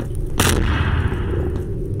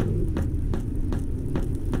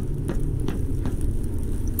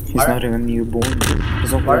 He's not even newborn.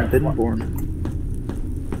 He's not even been born.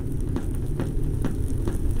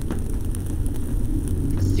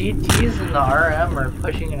 CTs and the RM are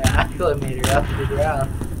pushing an acclimator out of the ground.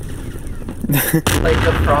 Like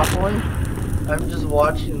the prop one, I'm just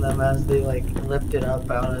watching them as they like lift it up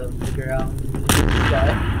out of the ground.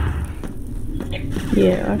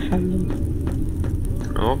 Yeah, I found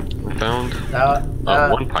them. Oh, I found That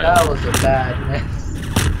one pilot. that was a bad miss.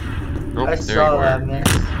 Oh, I there saw you that are. miss.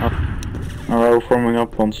 Alright, we're forming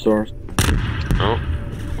up on Stars. Oh,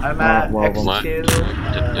 I'm at well, X2.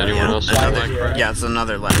 Did anyone else see another, that crash? yeah, it's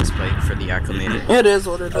another lag spike for the acclimator. It is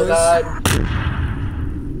what it Oh is. god.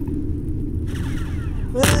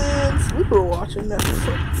 Man, we were watching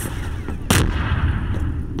Netflix.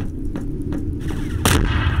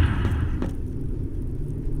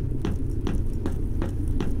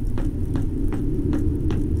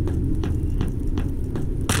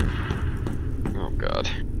 Oh god.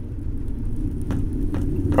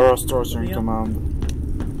 Our Stars are in command.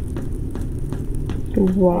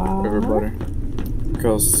 Wow. Everybody.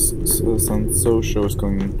 Because some social is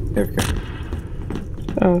going AFK.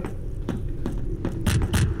 Oh.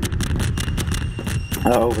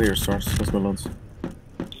 Over here, Stars. Let's go, lads.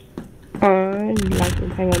 I'm lagging,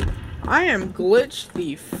 hang on. I am glitched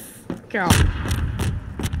the fuck out.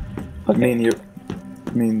 Me and you.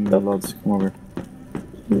 Me and the lads, come over.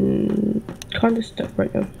 Kinda stuck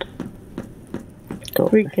right now. Go.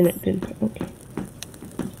 Reconnecting, okay.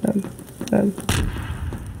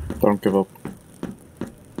 Don't give up.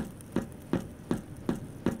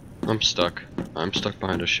 I'm stuck. I'm stuck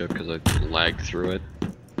behind a ship because I lagged through it.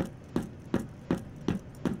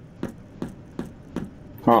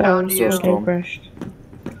 Oh, Found you. Stars gone. crashed.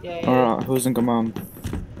 Yay. Alright, who's in command?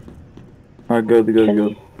 Ah, good.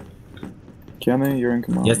 Kenny, you're in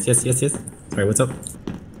command. Yes. Sorry, what's up?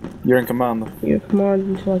 You're in command. You're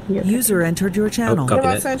commanding so I can get. User entered your channel. copy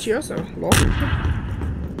What about that. Sanchioso? Lol.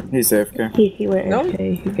 He's AFK. He went No.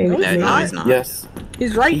 AFK. He gave No, it to me. he's not. Yes.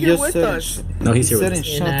 He's right He here just with said us. No, he's here with said in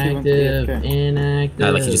us. chat he went AFK.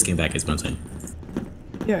 Inactive. Like he just came back, is what I'm saying.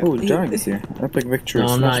 Yeah. Oh, Giant is here. Epic victory. No,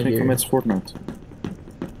 I'm Smash not me here. commits Fortnite.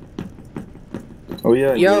 Oh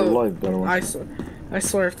yeah, Yo, you're alive, by the way. I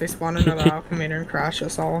swear if they spawn another Alchemator and crash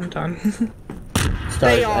us all, I'm done. Stars,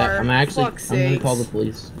 They are. I'm actually. Fuck's I'm gonna sakes. call the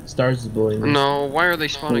police. Stars is bullying me. No, why are they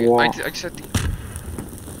spawning? Wow. I said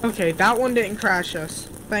the Okay, that one didn't crash us.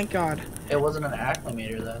 Thank God. It wasn't an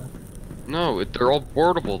acclimator though. no. They're all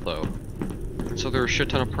boardable though. So there are a shit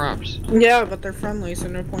ton of props. Yeah, but they're friendly, so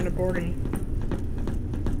no point of boarding.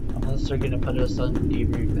 Unless they're gonna put us on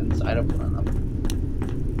debrief inside of one of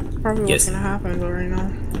them. Probably Yes. what's gonna happen, but right now,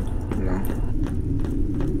 no.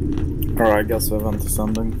 Alright, I guess we event is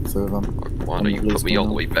ending, so then... Wanda, you put me all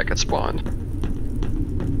the way back at spawn.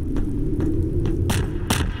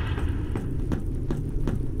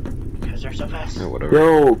 Because they're so fast. Yeah, whatever.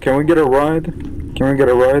 Yo, can we get a ride?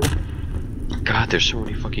 God, there's so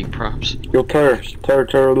many fucking props. Yo, Tyre, Why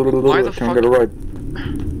the can fuck- we get a ride?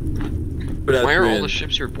 Why are all the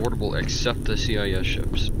ships here boardable except the CIS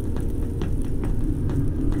ships?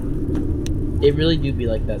 It really do be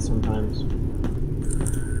like that sometimes.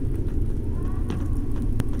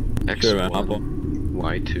 X1,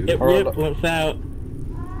 Y2. Yep, what's out?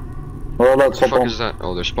 Well, What let's the hop fuck on. is that?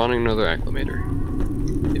 Oh, they're spawning another acclimator.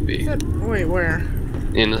 Maybe. Wait, where?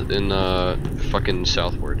 In fucking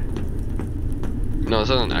southward. No, that's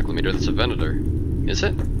not an acclimator, that's a Venator. Is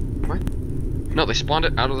it? What? No, they spawned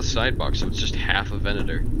it out of the side box, so it's just half a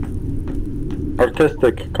Venator.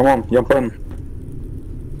 Artistic, come on, jump in.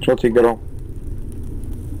 Shotty, get on.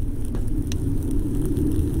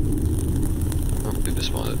 Oh, they just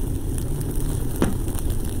spawned it.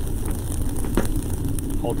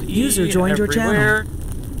 Hold E User joined your everywhere.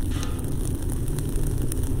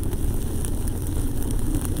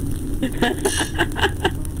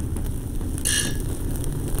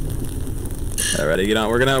 Alrighty, get on.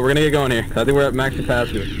 We're gonna get going here. I think we're at max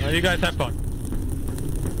capacity. Well, you guys have fun.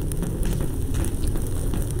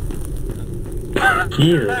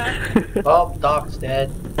 Oh, Doc's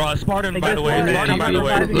dead. Spartan, by the way. Spartan, by the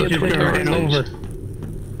way.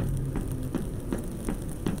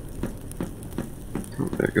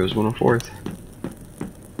 There goes 104th.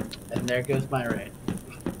 And there goes my right.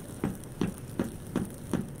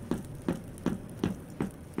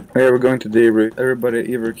 Hey, we're going to debrief. Everybody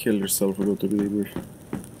either kill yourself or go to the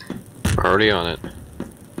debrief. Already on it.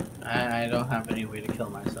 I don't have any way to kill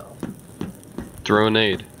myself. Throw a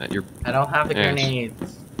nade at your I don't have the ass.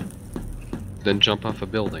 grenades. Then jump off a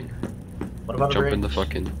building. What about a Jump in bridge? the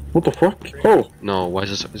fucking... What the fuck? Oh! No, why is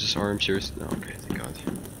this RM serious? No, okay, thank God.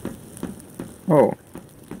 Oh.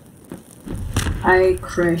 I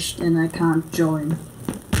crashed and I can't join.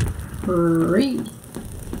 Hurry.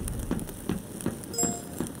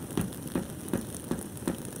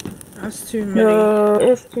 That's too many. No,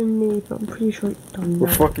 it's too many, but I'm pretty sure it's done. We're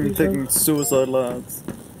now. fucking Pretty taking suicide lads.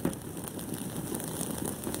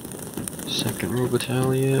 Second Row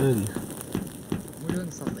Battalion. We're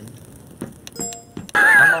doing something.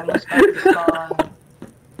 I'm almost back to spawn.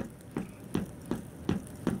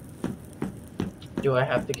 Do I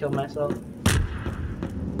have to kill myself?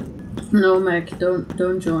 No, Mac,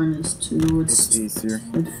 don't join us too. It's easier.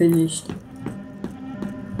 It finished.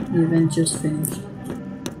 The event just finished.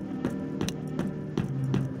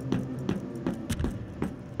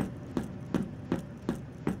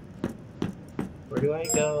 Where do I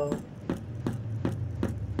go?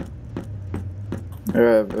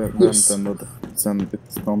 Event ended. It's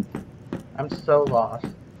done. I'm so lost.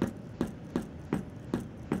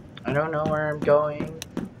 I don't know where I'm going.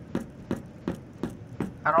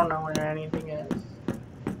 I don't know where anything is.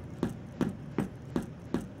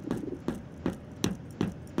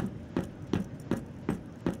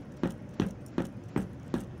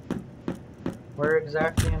 Where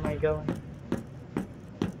exactly am I going?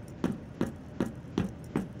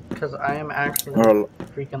 Because I am actually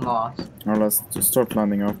freaking lost. Alright, let's just start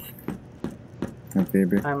landing up. At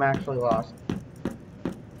baby. I'm actually lost.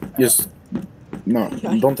 Just... No,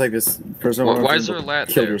 don't take this personal. Why is there a lat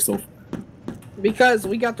Kill there? yourself. Because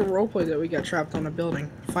we got the roleplay that we got trapped on a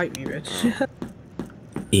building. Fight me, bitch.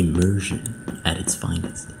 Immersion at its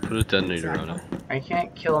finest. Put a detonator on it. I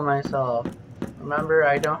can't kill myself. Remember,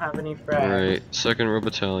 I don't have any frags. Alright, Second Row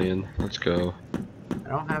Battalion. Let's go. I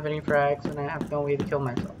don't have any frags and I have no way to kill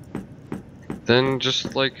myself. Then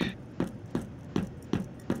just like...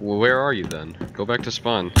 Well, where are you then? Go back to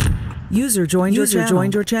spawn. User joined your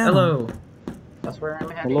channel. Hello. That's where I'm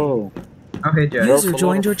heading. Hello. Okay, Jack. User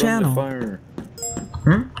joined your channel.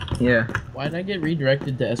 Yeah. Why did I get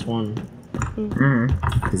redirected to S1?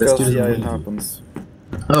 Because yeah, it happens.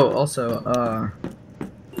 Oh, also,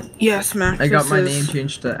 Yes, Max. I got my name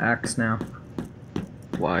changed to Axe now.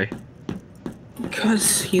 Why?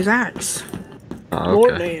 Because he's Axe. Oh,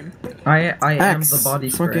 Lord okay. name. I am Axe, the body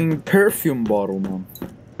spray. fucking perfume bottle, man.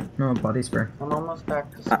 No, body spray. I'm almost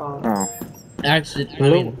back to spawn. Oh. Axe, did I?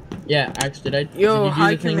 Yo, did you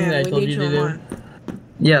hi, do the thing command. that I We told need you you to do? online.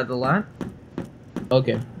 Yeah, the lat?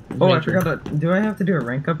 Okay. Oh, I Make sure. forgot to. Do I have to do a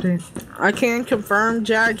rank update? I can confirm,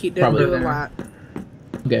 Jack. He did Probably do a there. lot.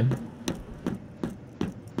 Okay.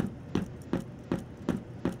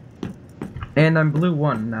 And I'm blue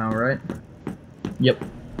 1 now, right? Yep.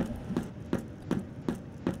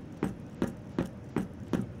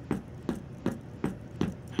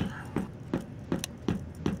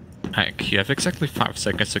 Hank, you have exactly 5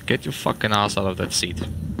 seconds to get your fucking ass out of that seat.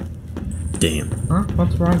 Damn. Huh?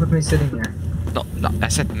 What's wrong with me sitting here? No, I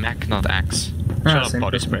said Mac, not Axe. Ah, Shut up, same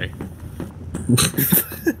body person. spray.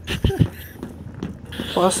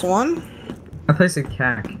 +1? I thought I said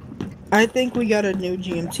CAC. I think we got a new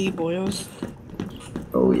GMT, boyos.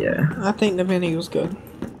 Oh yeah. I think the mini was good.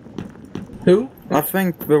 Who? I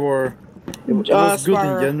think there were. It was good in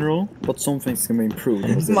Spyro. general, but some things can be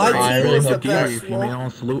improved. My I team really was the hope you best. If you may all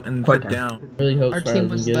salute and Quite sit down. Really hope Our Spyro team doesn't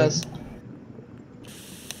was the get it. best.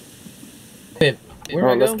 Pip, where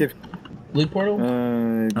Alright, do I let's go? give. Blue portal?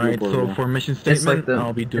 Alright, so for mission It's like statement, the-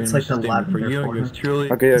 I'll be doing it's a like the mission statement for lavender you. portal. Yours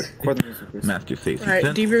truly, Okay, yeah, quite the music, please. Master Stacy. Alright,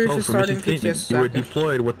 Sent. D-Virus So is for mission starting statement, PTS you were second.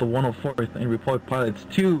 deployed with the 104th and Republic pilots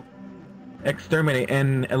to exterminate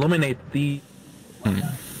and eliminate the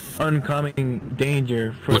oncoming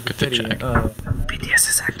danger for Look the at the city, check. BTS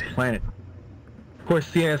is active. planet. Of course,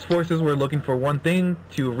 CIS forces were looking for one thing,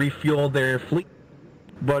 to refuel their fleet.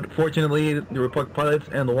 But fortunately, the Republic pilots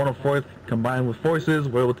and the 104th, combined with forces,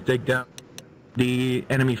 were able to take down the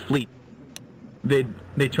enemy fleet. They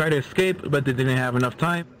tried to escape, but they didn't have enough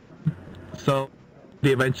time. So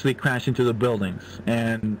they eventually crashed into the buildings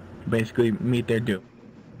and basically meet their doom.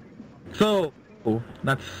 So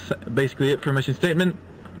that's basically it for mission statement.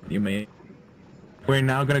 We're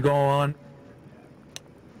now gonna go on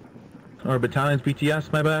our battalion's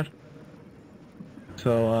BTS, my bad.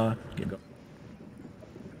 So, get going.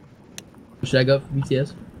 Should I go for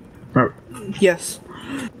BTS? Yes.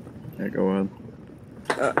 Yeah, go ahead.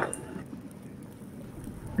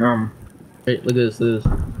 Wait, look at this, look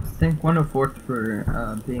at this. Thank 104th for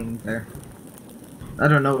being there. I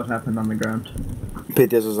don't know what happened on the ground.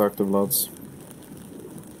 PTS is active, lads.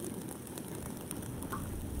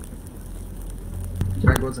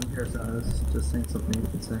 Jack wasn't here, so I was just saying something you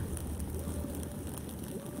could say.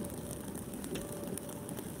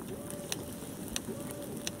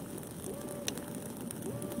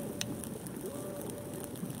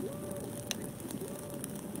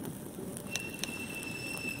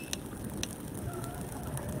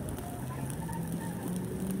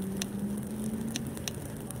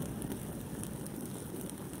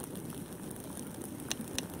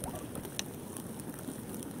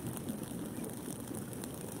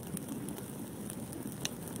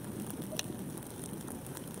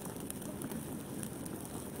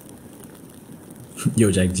 Yo,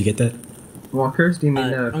 Jack, did you get that? Walkers, do you mean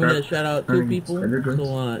I'm gonna shout out two people.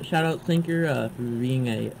 So shout out Sinker for being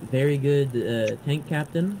a very good tank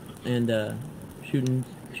captain and shooting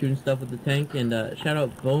stuff with the tank, and shout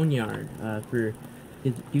out Boneyard for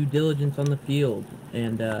his due diligence on the field.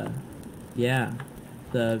 And yeah,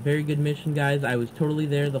 it's a very good mission, guys. I was totally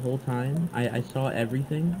there the whole time. I saw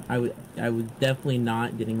everything. I was definitely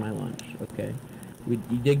not getting my lunch. Okay, you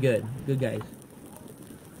did good. Good guys.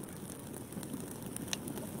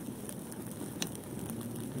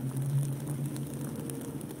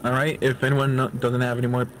 Alright, if anyone doesn't have any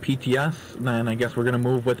more PTS, then I guess we're gonna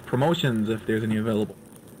move with promotions if there's any available.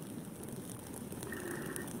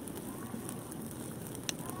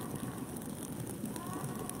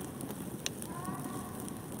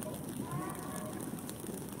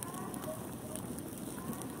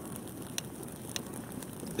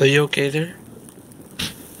 Are you okay there?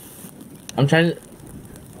 I'm trying to.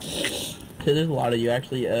 There's a lot of you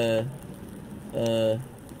actually.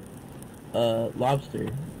 Lobster,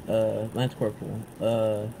 Lance Corporal,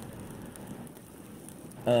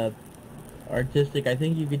 Artistic. I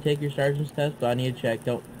think you could take your sergeant's test, but I need to check.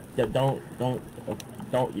 Don't.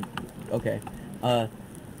 Okay. I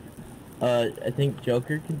think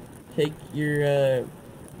Joker can take your.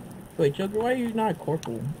 Wait, Joker, why are you not a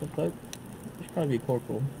corporal? What the fuck? You should probably be a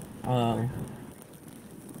corporal.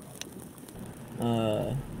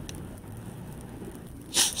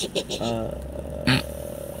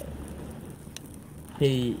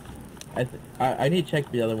 Hey, I need to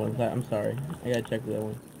check the other ones. I'm sorry. I gotta check the other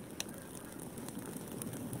ones.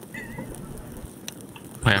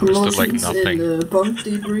 I understood like nothing. In the bunk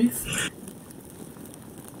debrief.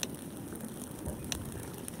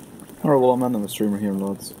 Alright, well, I'm ending the streamer here,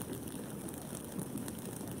 lads.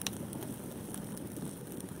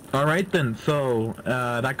 Alright then, so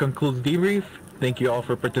that concludes debrief. Thank you all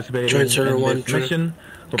for participating Join in server this 1, mission.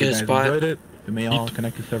 Hope get you a guys spot. enjoyed it. We may all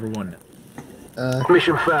connect to server 1.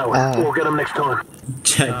 Mission failed. We'll get them next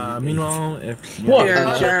time. Meanwhile, if you What?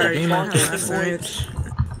 want to Jared, game Jared, master,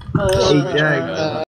 Hey, Jag.